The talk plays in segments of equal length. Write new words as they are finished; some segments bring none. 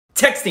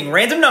Texting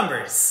random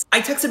numbers.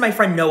 I texted my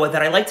friend Noah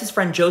that I liked his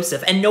friend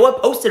Joseph, and Noah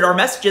posted our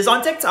messages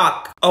on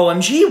TikTok.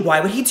 OMG, why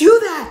would he do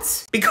that?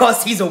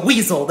 Because he's a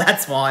weasel,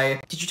 that's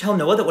why. Did you tell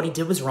Noah that what he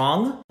did was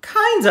wrong?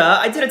 Kinda.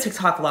 I did a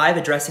TikTok live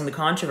addressing the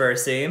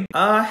controversy.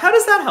 How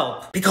does that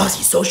help? Because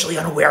he's socially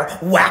unaware,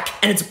 whack,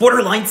 and it's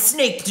borderline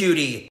snake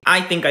duty.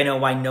 I think I know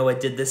why Noah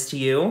did this to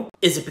you.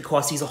 Is it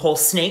because he's a whole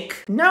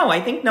snake? No,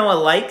 I think Noah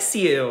likes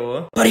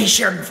you. But he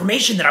shared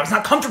information that I was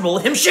not comfortable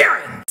with him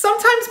sharing.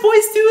 Sometimes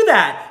boys do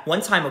that.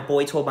 One time a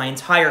boy told my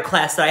entire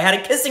class that I had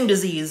a kissing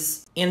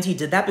disease. And he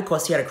did that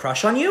because he had a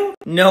crush on you?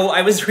 No,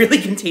 I was really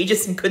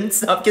contagious and couldn't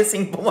stop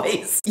kissing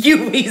boys.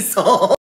 You weasel.